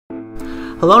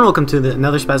Hello and welcome to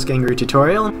another Spastic Kangaroo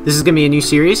tutorial. This is going to be a new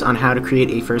series on how to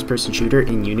create a first-person shooter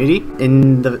in Unity.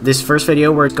 In this first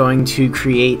video, we're going to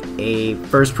create a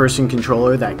first-person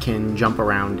controller that can jump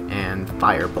around and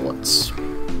fire bullets.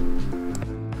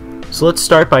 So let's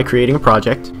start by creating a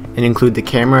project and include the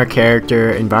camera,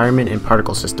 character, environment, and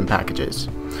particle system packages.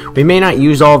 We may not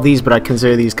use all of these, but I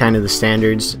consider these kind of the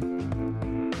standards.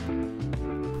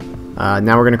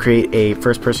 Now we're going to create a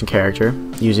first-person character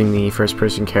using the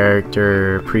first-person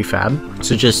character prefab.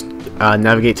 So just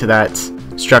navigate to that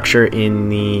structure in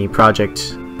the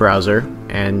project browser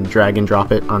and drag and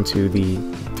drop it onto the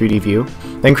 3D view.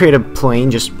 Then create a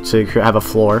plane just to have a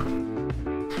floor.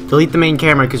 Delete the main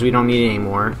camera because we don't need it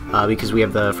anymore because we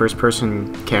have the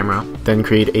first-person camera. Then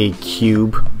create a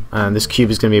cube. This cube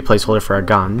is going to be a placeholder for our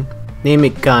gun. Name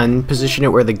it gun, position it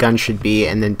where the gun should be,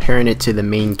 and then parent it to the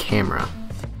main camera.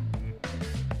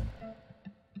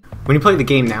 When you play the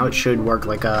game now, it should work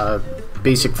like a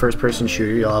basic first-person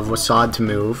shooter. You'll have WASD to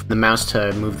move, the mouse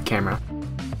to move the camera.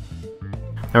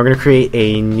 Now we're going to create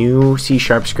a new C#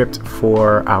 script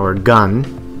for our gun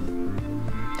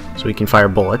so we can fire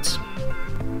bullets.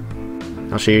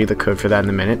 I'll show you the code for that in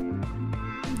a minute.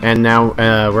 And now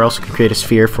we're also going to create a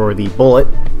sphere for the bullet.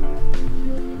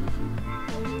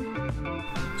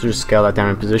 So just scale that down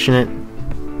and position it.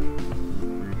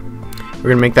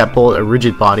 We're going to make that bullet a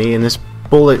rigid body, and this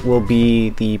bullet will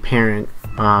be the parent,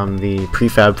 the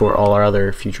prefab for all our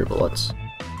other future bullets.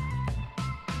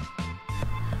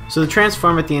 So the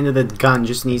transform at the end of the gun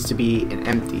just needs to be an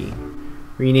empty.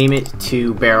 Rename it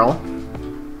to barrel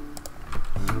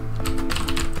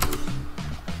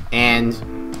and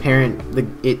parent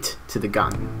it to the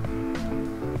gun.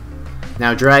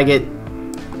 Now drag it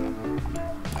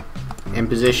and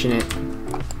position it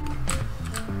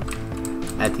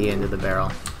at the end of the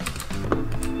barrel.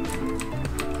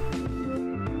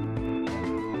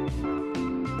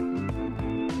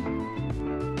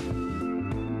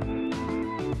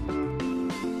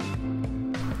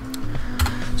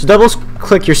 So double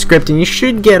click your script and you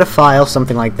should get a file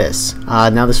something like this.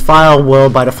 Now this file will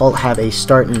by default have a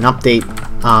start and an update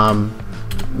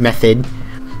method.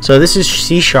 So this is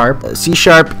C#. C#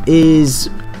 is,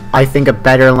 I think, a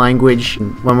better language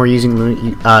when we're using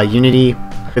Unity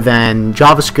than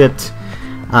JavaScript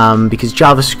because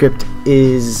JavaScript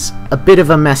is a bit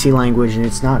of a messy language and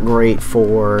it's not great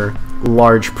for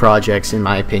large projects in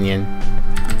my opinion.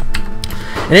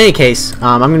 In any case,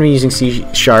 I'm going to be using C#.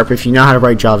 If you know how to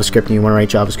write JavaScript and you want to write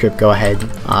JavaScript, go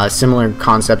ahead. Similar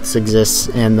concepts exist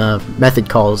and the method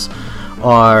calls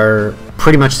are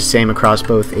pretty much the same across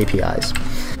both APIs.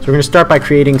 So we're going to start by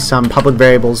creating some public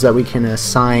variables that we can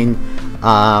assign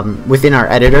within our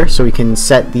editor, so we can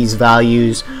set these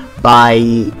values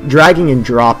by dragging and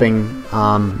dropping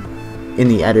in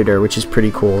the editor, which is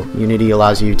pretty cool. Unity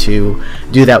allows you to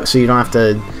do that so you don't have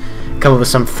to come up with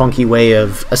some funky way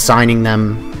of assigning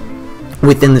them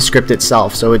within the script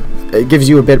itself. So it gives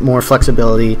you a bit more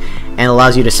flexibility and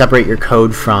allows you to separate your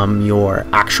code from your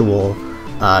actual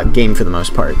game for the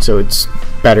most part. So it's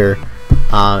better.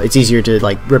 It's easier to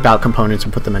like rip out components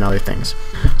and put them in other things.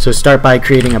 So start by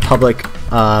creating a public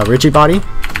rigid body.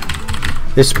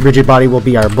 This rigid body will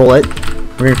be our bullet.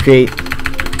 We're going to create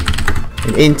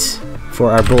an int for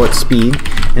our bullet speed,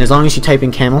 and as long as you type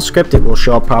in CamelScript, it will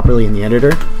show up properly in the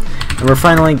editor. And we're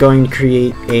finally going to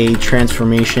create a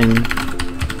transformation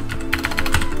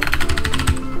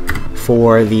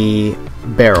for the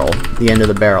barrel, the end of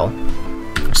the barrel,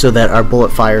 so that our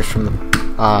bullet fires from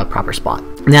the proper spot.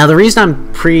 Now the reason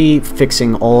I'm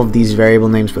prefixing all of these variable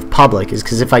names with public is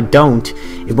because if I don't,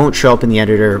 it won't show up in the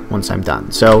editor once I'm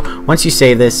done. So once you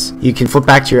save this, you can flip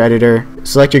back to your editor,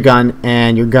 select your gun,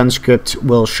 and your gun script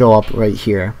will show up right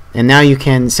here. And now you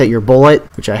can set your bullet,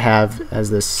 which I have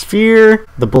as the sphere,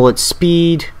 the bullet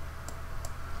speed,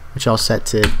 which I'll set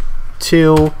to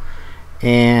 2,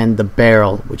 and the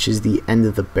barrel, which is the end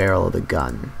of the barrel of the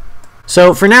gun.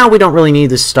 So for now, we don't really need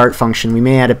this start function. We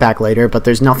may add it back later, but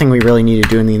there's nothing we really need to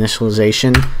do in the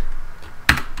initialization.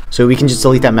 So we can just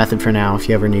delete that method for now. If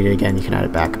you ever need it again, you can add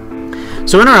it back.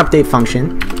 So in our update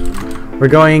function, we're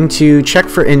going to check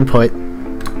for input.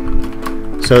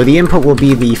 So the input will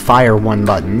be the fire 1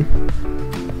 button.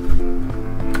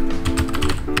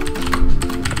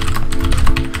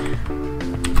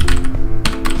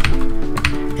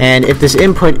 And if this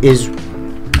input is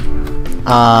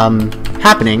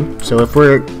happening, so if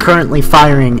we're currently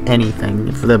firing anything,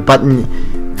 if the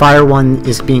button fire 1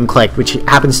 is being clicked, which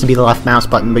happens to be the left mouse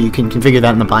button, but you can configure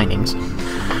that in the bindings,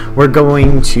 we're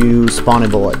going to spawn a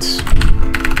bullet.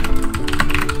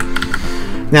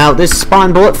 Now this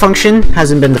spawn bullet function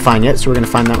hasn't been defined yet, so we're going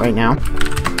to find that right now.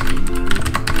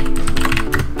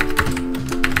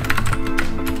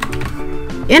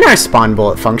 in our spawn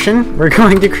bullet function, we're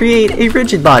going to create a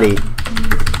rigid body.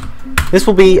 This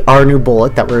will be our new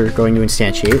bullet that we're going to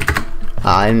instantiate.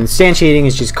 And instantiating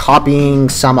is just copying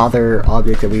some other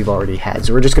object that we've already had.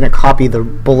 So we're just going to copy the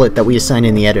bullet that we assigned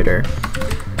in the editor.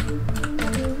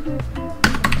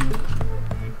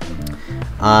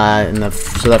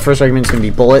 So that first argument is going to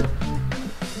be bullet,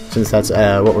 since that's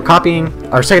what we're copying.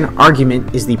 Our second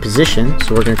argument is the position,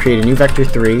 so we're going to create a new vector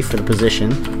 3 for the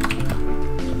position.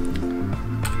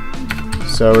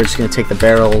 So we're just going to take the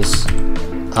barrel's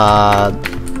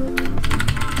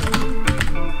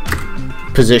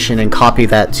position and copy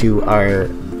that to our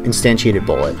instantiated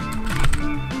bullet.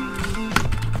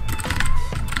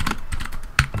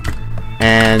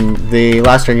 And the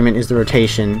last argument is the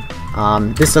rotation.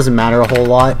 This doesn't matter a whole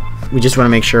lot. We just want to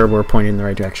make sure we're pointed in the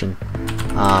right direction.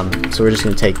 So we're just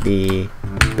going to take the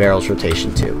barrel's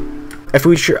rotation too. If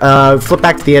we flip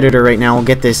back to the editor right now, we'll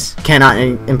get this cannot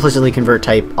implicitly convert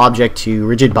type object to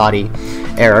rigid body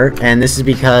error, and this is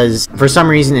because for some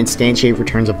reason instantiate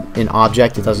returns an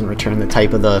object. It doesn't return the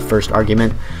type of the first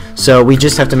argument, so we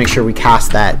just have to make sure we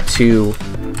cast that to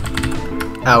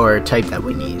our type that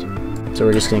we need. So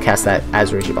we're just going to cast that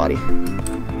as rigid body.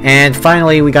 And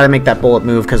finally, we got to make that bullet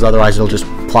move, because otherwise it'll just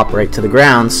plop right to the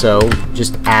ground. So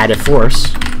just add a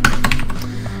force,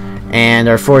 and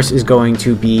our force is going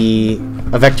to be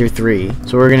a vector 3. So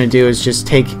what we're going to do is just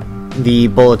take the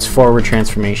bullet's forward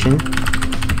transformation.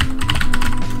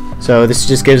 So this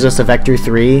just gives us a vector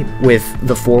 3 with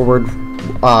the forward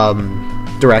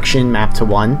direction mapped to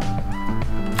 1,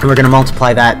 and we're going to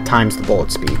multiply that times the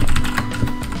bullet speed.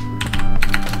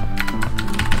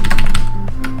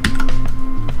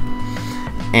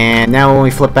 And now when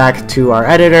we flip back to our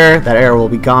editor, that error will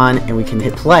be gone, and we can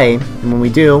hit play. And when we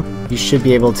do, you should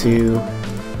be able to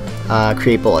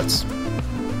create bullets.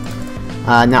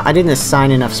 Now, I didn't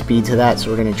assign enough speed to that, so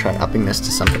we're going to try upping this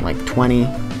to something like 20.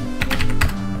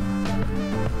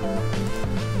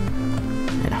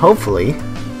 And hopefully,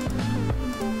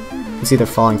 you see they're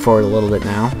falling forward a little bit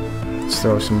now. Let's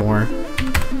throw some more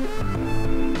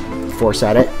force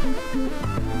at it.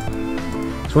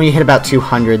 So when you hit about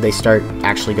 200, they start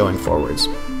actually going forwards.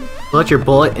 Select your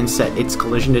bullet and set its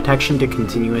collision detection to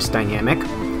continuous dynamic,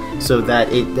 so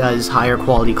that it does higher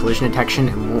quality collision detection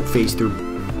and won't phase through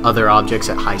other objects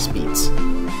at high speeds.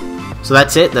 So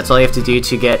that's it. That's all you have to do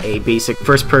to get a basic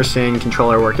first-person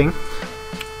controller working.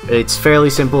 It's fairly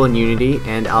simple in Unity,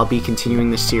 and I'll be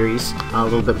continuing this series a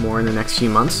little bit more in the next few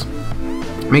months.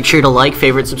 Make sure to like,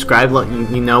 favorite, subscribe, let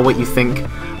me know what you think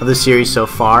of the series so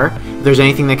far. If there's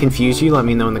anything that confused you, let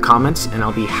me know in the comments, and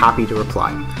I'll be happy to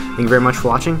reply. Thank you very much for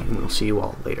watching, and we'll see you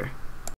all later.